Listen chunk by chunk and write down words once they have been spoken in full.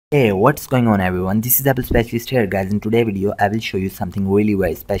Hey, what's going on everyone? This is Apple Specialist here guys. In today's video I will show you something really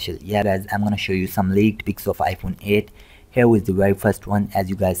very special. Yeah guys, I'm gonna show you some leaked pics of iPhone 8. Here is the very first one. As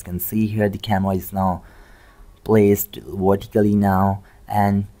you guys can see here, the camera is now placed vertically now,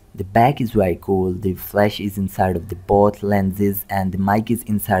 and the back is very cool. The flash is inside of the both lenses and the mic is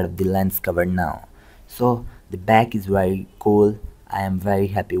inside of the lens cover now. So the back is very cool. I am very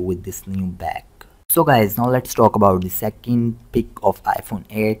happy with this new back. So guys, now let's talk about the second pic of iPhone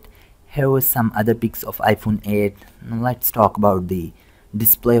 8. Here was some other pics of iPhone 8. Now let's talk about the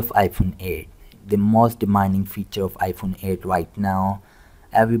display of iPhone 8. The most demanding feature of iPhone 8 right now.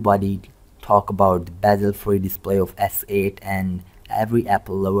 Everybody talk about the bezel-free display of S8, and every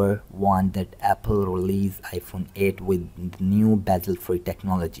Apple lover want that Apple release iPhone 8 with the new bezel-free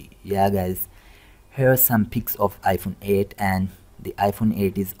technology. Yeah guys, here are some pics of iPhone 8, and the iPhone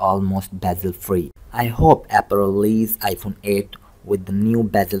 8 is almost bezel-free. I hope Apple release iPhone 8 with the new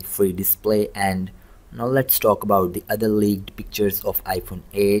bezel-free display. And now let's talk about the other leaked pictures of iPhone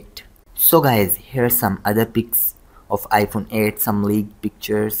 8. So guys, here are some other pics of iPhone 8, some leaked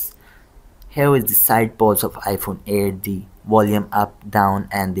pictures. Here is the side pose of iPhone 8, the volume up, down,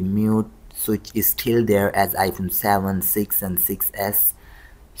 and the mute switch is still there as iPhone 7, 6 and 6s.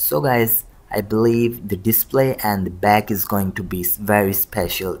 So guys, I believe the display and the back is going to be very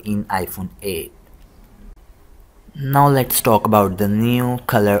special in iPhone 8. Now let's talk about the new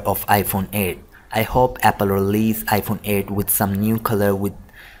color of iPhone 8. I hope Apple release iPhone 8 with some new color, with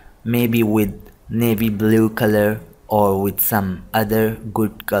maybe with navy blue color or with some other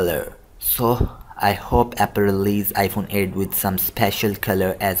good color. So I hope Apple release iPhone 8 with some special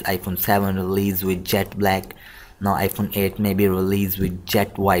color as iPhone 7 released with jet black. Now iPhone 8 may be released with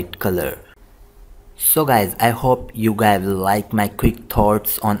jet white color. So guys, I hope you guys will like my quick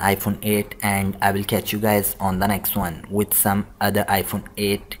thoughts on iPhone 8, and I will catch you guys on the next one with some other iPhone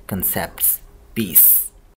 8 concepts. Peace.